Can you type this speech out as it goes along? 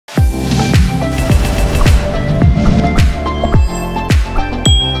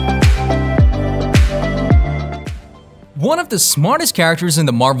One of the smartest characters in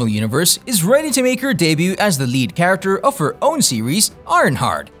the Marvel Universe is ready to make her debut as the lead character of her own series,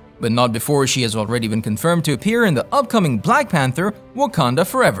 Ironheart, but not before she has already been confirmed to appear in the upcoming Black Panther: Wakanda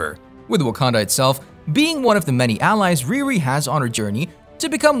Forever, with Wakanda itself being one of the many allies Riri has on her journey to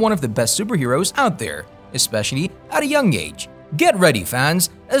become one of the best superheroes out there, especially at a young age. Get ready,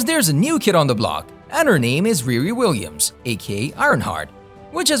 fans, as there's a new kid on the block, and her name is Riri Williams, aka Ironheart,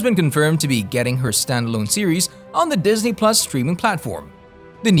 which has been confirmed to be getting her standalone series on the Disney Plus streaming platform.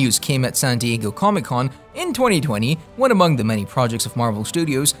 The news came at San Diego Comic-Con in 2020 when, among the many projects of Marvel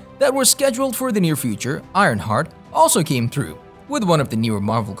Studios that were scheduled for the near future, Ironheart also came through, with one of the newer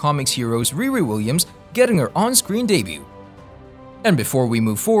Marvel Comics heroes, Riri Williams, getting her on-screen debut. And before we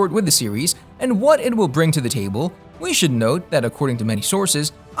move forward with the series and what it will bring to the table, we should note that according to many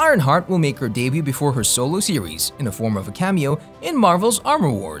sources, Ironheart will make her debut before her solo series in the form of a cameo in Marvel's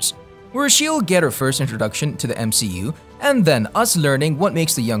Armor Wars, where she'll get her first introduction to the MCU and then us learning what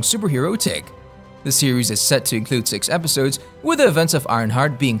makes the young superhero tick. The series is set to include 6 episodes, with the events of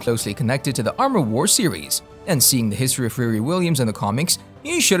Ironheart being closely connected to the Armor Wars series, and seeing the history of Riri Williams in the comics,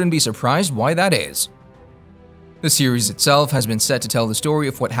 you shouldn't be surprised why that is. The series itself has been set to tell the story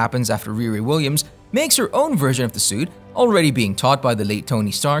of what happens after Riri Williams makes her own version of the suit, already being taught by the late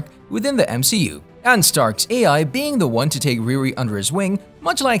Tony Stark within the MCU, and Stark's AI being the one to take Riri under his wing,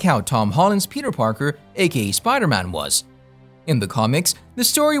 much like how Tom Holland's Peter Parker, aka Spider-Man, was. In the comics, the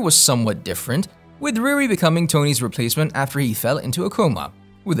story was somewhat different, with Riri becoming Tony's replacement after he fell into a coma,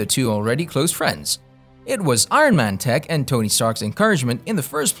 with the two already close friends. It was Iron Man tech and Tony Stark's encouragement in the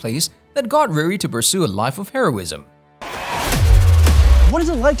first place that got Riri to pursue a life of heroism. What is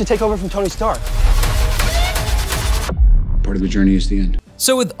it like to take over from Tony Stark? Part of the journey is the end.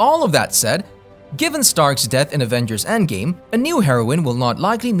 So with all of that said, given Stark's death in Avengers Endgame, a new heroine will not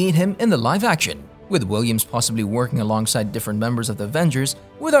likely meet him in the live action, with Williams possibly working alongside different members of the Avengers,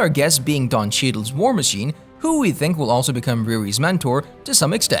 with our guest being Don Cheadle's War Machine, who we think will also become Riri's mentor to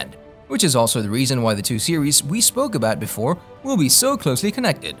some extent, which is also the reason why the two series we spoke about before will be so closely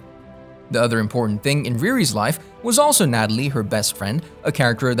connected. The other important thing in Riri's life was also Natalie, her best friend, a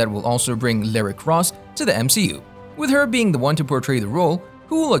character that will also bring Lyric Ross to the MCU, with her being the one to portray the role,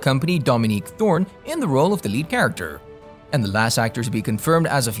 who will accompany Dominique Thorne in the role of the lead character. And the last actor to be confirmed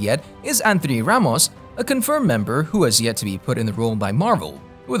as of yet is Anthony Ramos, a confirmed member who has yet to be put in the role by Marvel,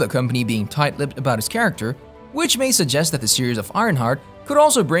 with the company being tight-lipped about his character, which may suggest that the series of Ironheart could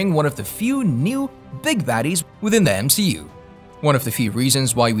also bring one of the few new big baddies within the MCU. One of the few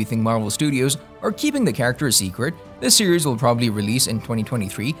reasons why we think Marvel Studios are keeping the character a secret, this series will probably release in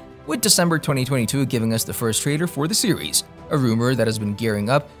 2023, with December 2022 giving us the first trailer for the series, a rumor that has been gearing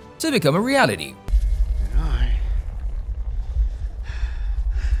up to become a reality. And I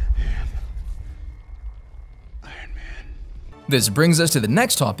am Iron Man. This brings us to the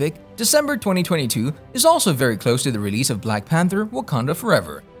next topic. December 2022 is also very close to the release of Black Panther: Wakanda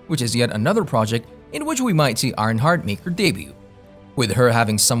Forever, which is yet another project in which we might see Ironheart make her debut, with her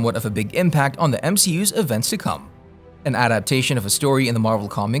having somewhat of a big impact on the MCU's events to come. An adaptation of a story in the Marvel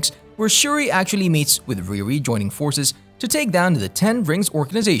Comics where Shuri actually meets with Riri joining forces to take down the Ten Rings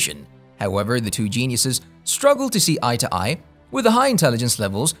organization. However, the two geniuses struggle to see eye to eye, with the high intelligence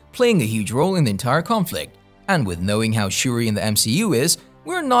levels playing a huge role in the entire conflict. And with knowing how Shuri in the MCU is,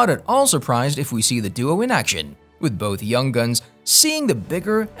 we're not at all surprised if we see the duo in action, with both young guns seeing the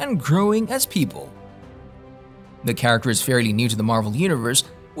bigger and growing as people. The character is fairly new to the Marvel Universe,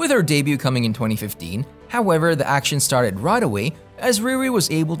 with her debut coming in 2015. However, the action started right away as Riri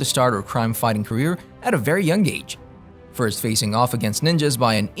was able to start her crime-fighting career at a very young age. First facing off against ninjas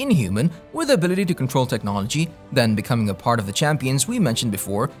by an Inhuman with the ability to control technology, then becoming a part of the champions we mentioned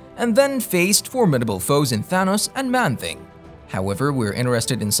before, and then faced formidable foes in Thanos and Man-Thing. However, we're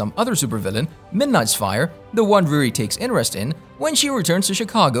interested in some other supervillain, Midnight's Fire, the one Riri takes interest in when she returns to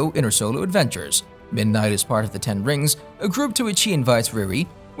Chicago in her solo adventures. Midnight is part of the Ten Rings, a group to which she invites Riri.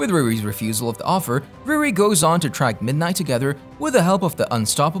 With Riri's refusal of the offer, Riri goes on to track Midnight together with the help of the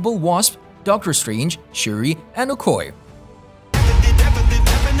unstoppable Wasp, Doctor Strange, Shuri, and Okoye.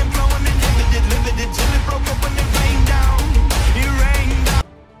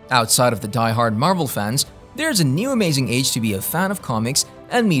 Outside of the die-hard Marvel fans, there's a new amazing age to be a fan of comics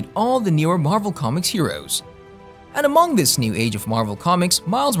and meet all the newer Marvel Comics heroes. And among this new age of Marvel Comics,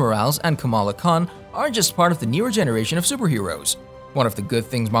 Miles Morales and Kamala Khan are just part of the newer generation of superheroes. One of the good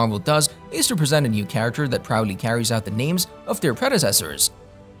things Marvel does is to present a new character that proudly carries out the names of their predecessors.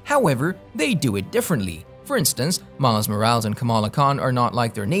 However, they do it differently. For instance, Miles Morales and Kamala Khan are not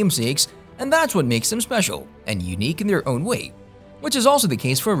like their namesakes, and that's what makes them special and unique in their own way. Which is also the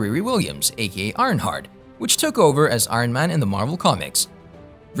case for Riri Williams, aka Ironheart, which took over as Iron Man in the Marvel Comics.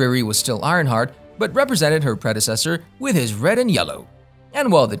 Riri was still Ironheart, but represented her predecessor with his red and yellow.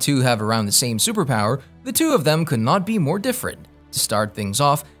 And while the two have around the same superpower, the two of them could not be more different. To start things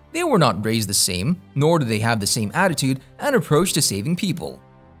off, they were not raised the same, nor do they have the same attitude and approach to saving people.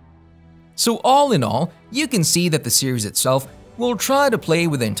 So all in all, you can see that the series itself will try to play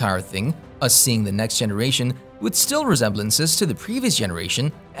with the entire thing, us seeing the next generation with still resemblances to the previous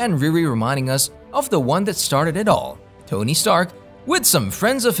generation, and Riri reminding us of the one that started it all, Tony Stark, with some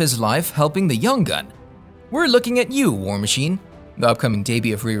friends of his life helping the young gun. We're looking at you, War Machine. The upcoming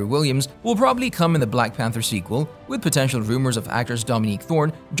debut of Riri Williams will probably come in the Black Panther sequel, with potential rumors of actress Dominique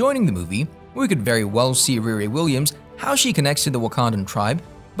Thorne joining the movie. We could very well see Riri Williams, how she connects to the Wakandan tribe,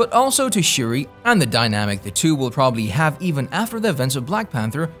 but also to Shuri and the dynamic the two will probably have even after the events of Black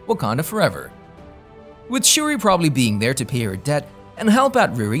Panther Wakanda Forever. With Shuri probably being there to pay her debt and help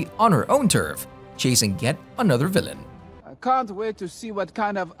out Riri on her own turf, chasing yet another villain. I can't wait to see what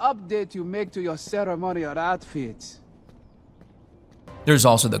kind of update you make to your ceremonial outfits. There's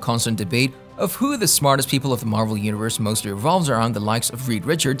also the constant debate of who the smartest people of the Marvel Universe mostly revolves around the likes of Reed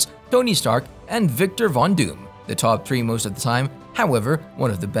Richards, Tony Stark, and Victor Von Doom, the top three most of the time. However,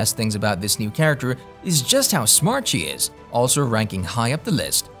 one of the best things about this new character is just how smart she is, also ranking high up the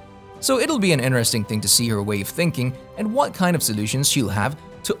list. So it'll be an interesting thing to see her way of thinking and what kind of solutions she'll have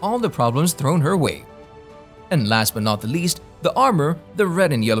to all the problems thrown her way. And last but not the least, the armor, the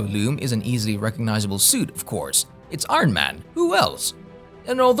red and yellow loom, is an easily recognizable suit, of course. It's Iron Man, who else?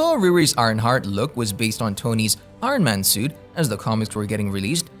 And although Riri's Ironheart look was based on Tony's Iron Man suit as the comics were getting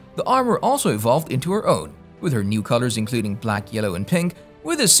released, the armor also evolved into her own, with her new colors including black, yellow, and pink,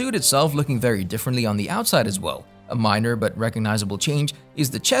 with the suit itself looking very differently on the outside as well. A minor but recognizable change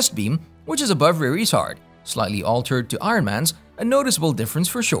is the chest beam, which is above Riri's heart, slightly altered to Iron Man's, a noticeable difference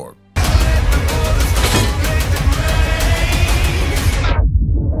for sure.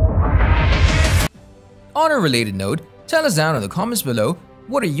 On a related note, tell us down in the comments below,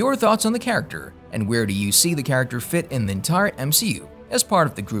 what are your thoughts on the character, and where do you see the character fit in the entire MCU as part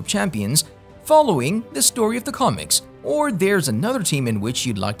of the group champions, following the story of the comics, or there's another team in which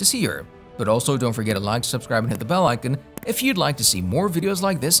you'd like to see her. But also don't forget to like, subscribe, and hit the bell icon if you'd like to see more videos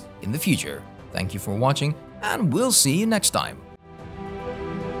like this in the future. Thank you for watching, and we'll see you next time.